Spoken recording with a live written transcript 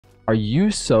Are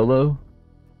you solo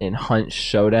in Hunt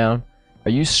Showdown?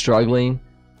 Are you struggling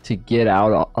to get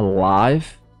out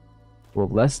alive? Well,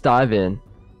 let's dive in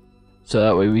so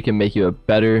that way we can make you a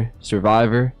better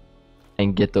survivor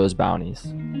and get those bounties.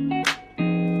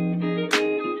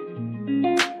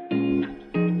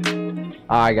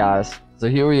 Alright guys, so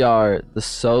here we are, the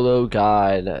solo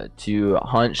guide to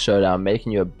Hunt Showdown,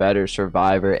 making you a better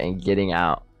survivor and getting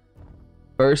out.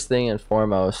 First thing and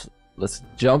foremost, let's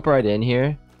jump right in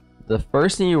here. The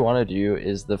first thing you want to do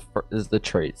is the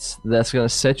traits. That's going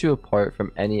to set you apart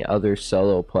from any other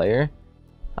solo player.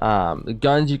 The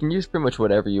guns, you can use pretty much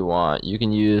whatever you want. You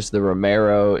can use the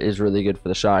Romero, is really good for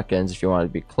the shotguns if you want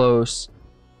to be close.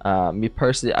 Me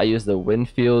personally, I use the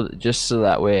Winfield just so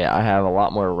that way I have a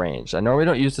lot more range. I normally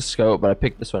don't use the scope, but I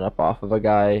picked this one up off of a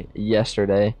guy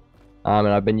yesterday, and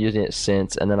I've been using it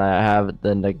since. And then I have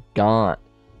the Nagant.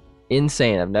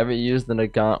 Insane. I've never used the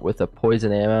Nagant with a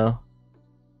poison ammo.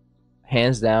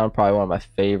 Hands down, probably one of my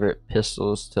favorite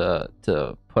pistols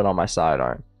to put on my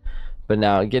sidearm. But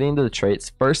now, getting to the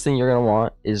traits, first thing you're going to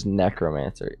want is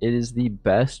Necromancer. It is the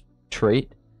best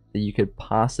trait that you could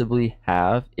possibly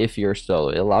have if you're solo.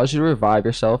 It allows you to revive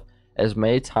yourself as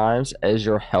many times as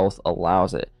your health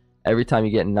allows it. Every time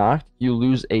you get knocked, you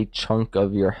lose a chunk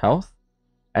of your health,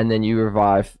 and then you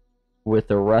revive with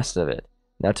the rest of it.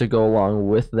 Now, to go along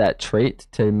with that trait,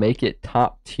 to make it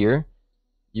top tier,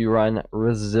 you run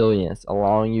Resilience,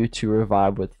 allowing you to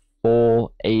revive with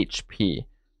full HP.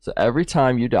 So every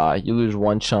time you die, you lose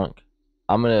one chunk.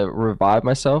 I'm going to revive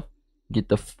myself, get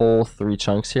the full 3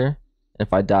 chunks here.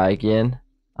 If I die again,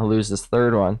 I lose this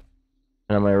third one,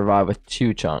 and I'm going to revive with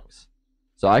 2 chunks.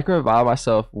 So I can revive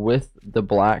myself with the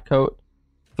black coat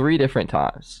 3 different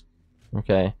times.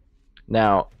 Okay.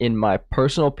 Now, in my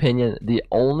personal opinion, the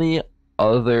only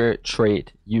other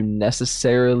trait you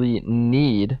necessarily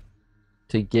need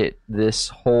to get this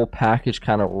whole package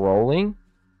kind of rolling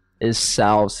is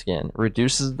Salve Skin.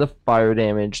 Reduces the fire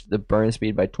damage, the burn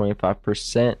speed by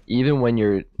 25%, even when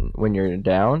you're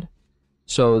downed.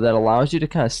 So that allows you to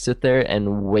kind of sit there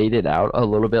and wait it out a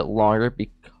little bit longer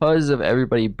because of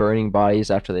everybody burning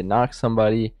bodies after they knock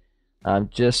somebody.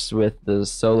 Just with the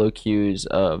solo queues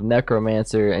of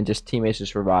Necromancer and just teammates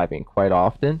just reviving quite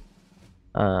often.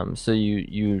 So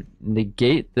you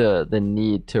negate the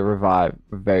need to revive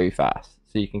very fast.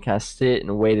 So you can kind of sit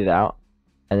and wait it out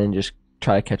and then just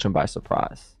try to catch them by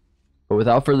surprise. But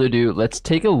without further ado, let's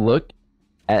take a look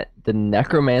at the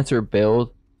Necromancer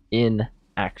build in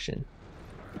action.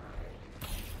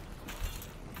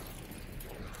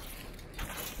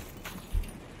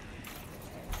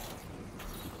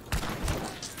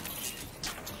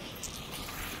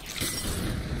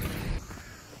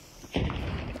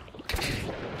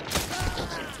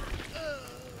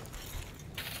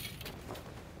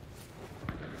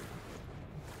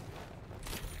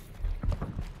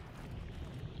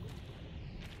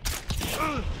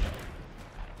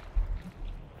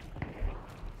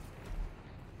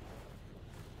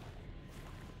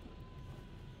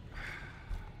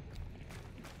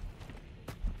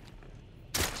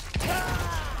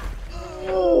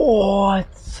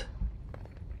 What?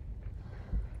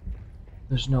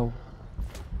 There's no...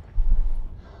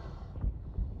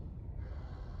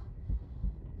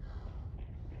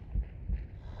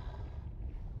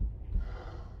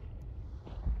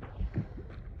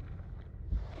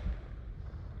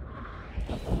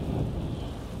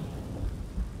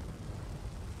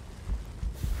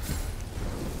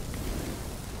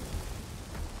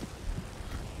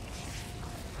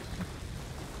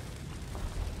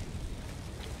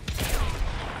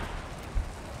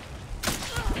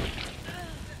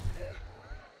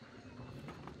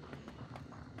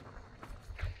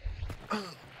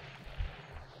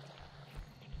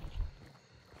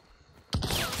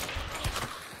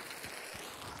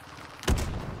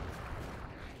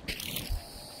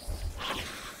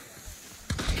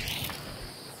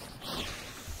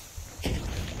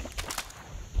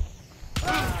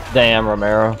 Damn,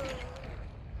 Romero.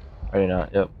 Already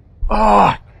not, yep.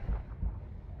 Ah!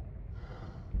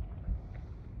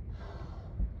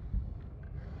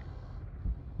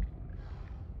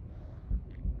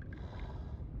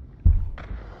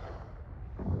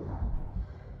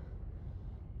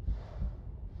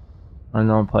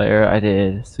 Unknown player, I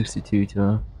did 62 to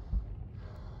him.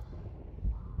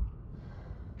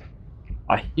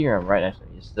 I hear him right next to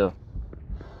me, he's still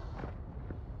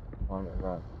on the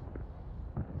run.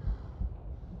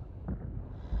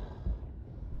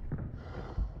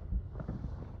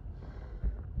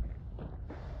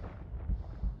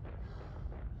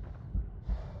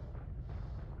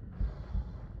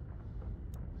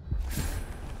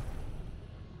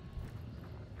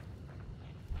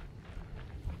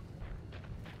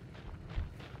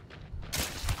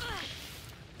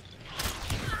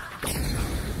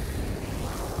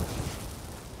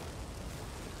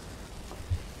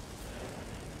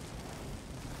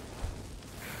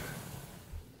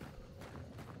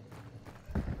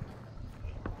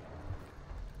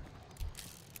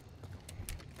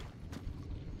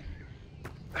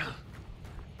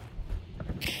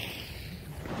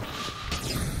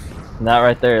 And that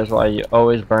right there is why you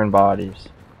always burn bodies.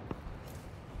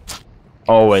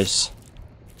 Always.